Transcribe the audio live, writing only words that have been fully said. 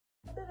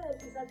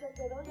muchacho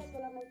quedó, ya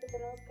solamente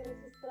tenemos que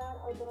registrar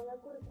autonomía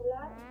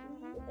curricular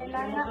y el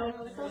área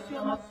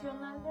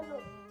socioemocional de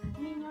los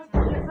niños,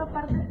 porque esa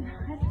parte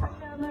no está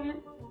quedando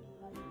bien.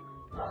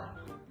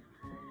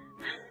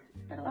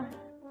 Perdón.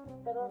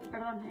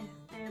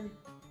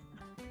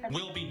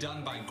 Will be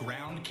done by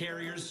ground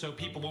carriers, so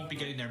people won't be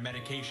getting their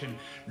medication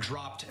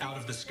dropped out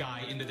of the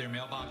sky into their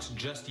mailbox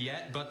just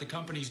yet, but the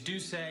companies do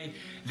say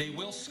they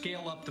will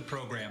scale up the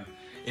program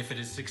if it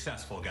is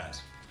successful,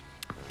 guys.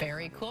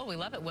 Very cool. We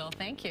love it, Will.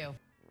 Thank you.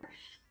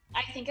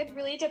 I think it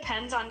really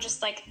depends on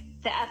just like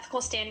the ethical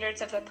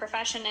standards of the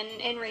profession, and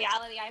in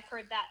reality I've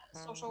heard that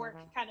social work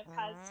kind of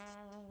has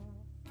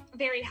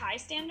very high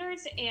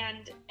standards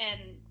and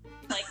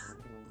like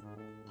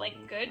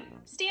good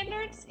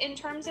standards in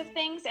terms of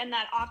things, and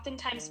that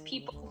oftentimes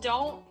people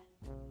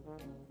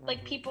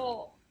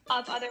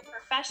of other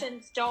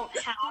professions don't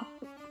have.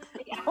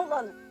 Yeah. Hold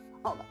on.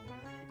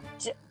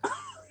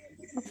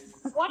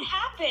 What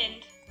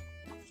happened?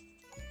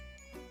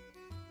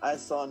 I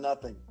saw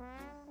nothing.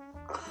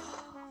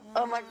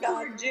 Oh my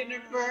God, Poor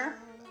Jennifer.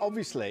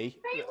 Obviously,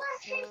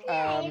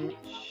 and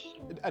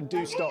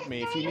do stop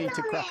me if you need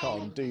to crack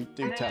on. Do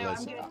tell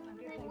us.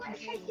 What's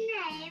his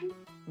name?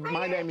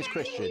 My name is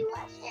Christian.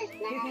 His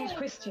name is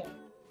Christian.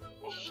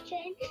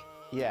 Christian.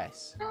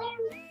 Yes.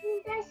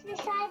 That's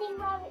deciding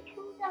where it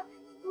comes up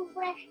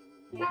where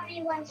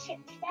Mummy wants it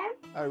to go.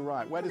 Oh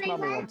right. Where does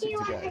Mummy want it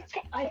to go?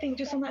 I think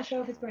just on that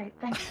shelf is great.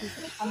 Thank you.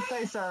 I'm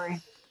so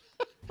sorry.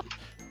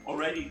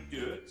 Already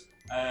do it.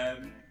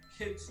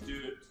 Kids do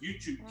it.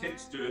 YouTube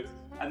kids do it,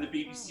 and the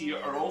BBC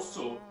are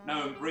also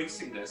now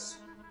embracing this.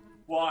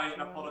 Why,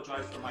 and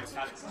apologise for my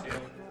cat's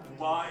tail,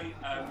 why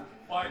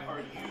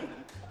are you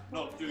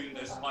not doing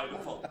this by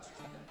default?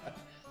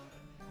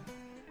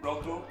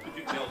 Rocco, could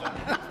you tell them?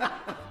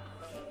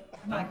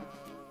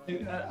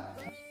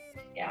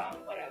 Yeah,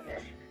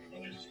 whatever.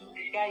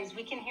 Guys,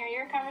 we can hear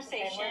your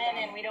conversation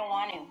and we don't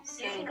want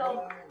to. You can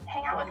go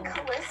hang out with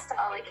Callista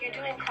like you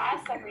do in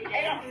class every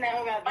day. I don't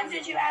know about this. When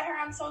did you add her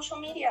on social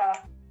media?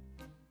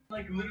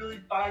 Like literally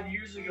 5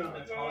 years ago,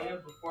 Natalia,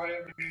 before I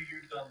ever knew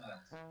you'd done that.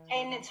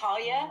 Hey,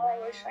 Natalia. Oh, I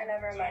wish I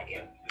never met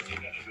you.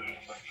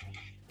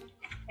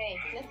 Hey,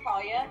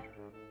 Natalia.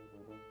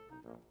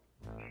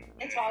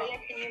 Natalia,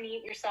 can you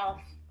mute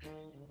yourself?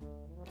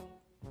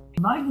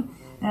 Vi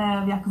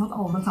har ikke fått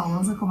alle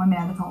detaljene, så det kommer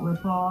mer detaljer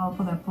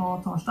på det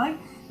på torsdag.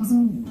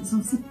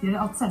 Som sikrer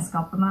at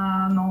selskapene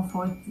nå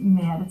får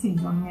mer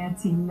tilgang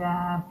til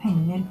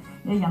penger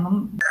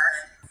gjennom.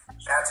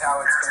 That's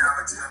how it's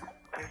going.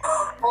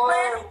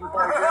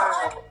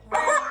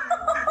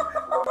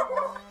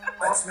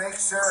 Let's make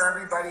sure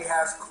everybody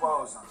has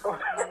clothes on.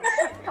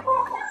 Come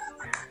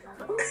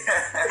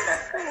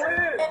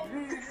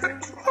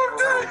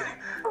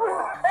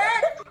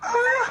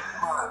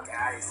on,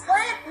 guys.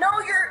 No,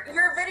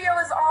 your video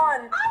is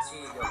on.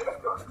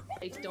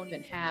 States don't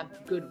even have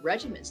good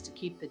regimens to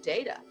keep the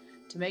data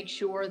to make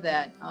sure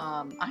that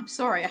I'm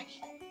sorry,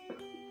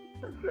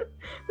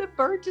 the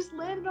bird just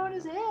landed on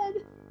his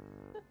head.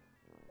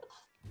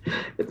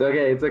 It's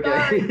okay. It's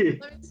okay. Sorry,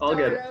 All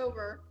good.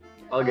 Over.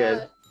 All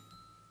good.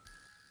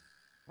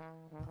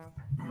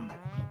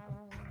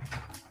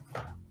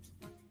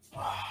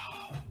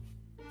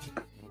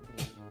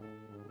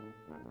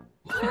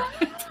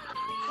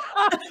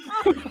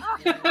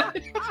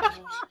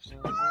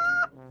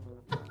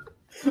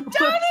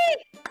 Tony!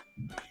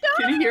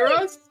 Can you hear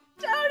us?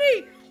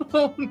 Tony!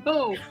 Oh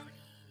no!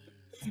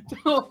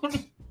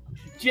 Don't,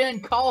 Jen,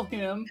 call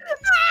him.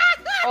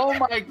 Oh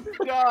my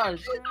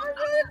gosh!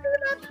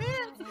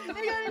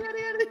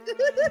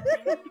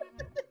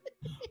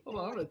 Hold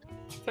on, I'm gonna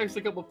text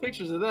a couple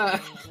pictures of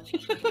that.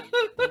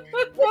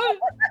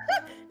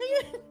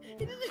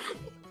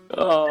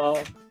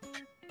 Oh.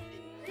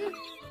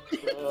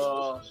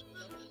 Oh.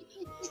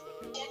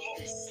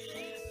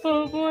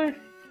 Oh boy.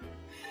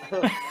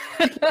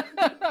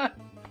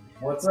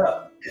 What's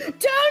up?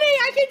 Tony,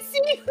 I can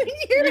see you.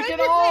 We can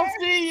all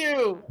see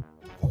you.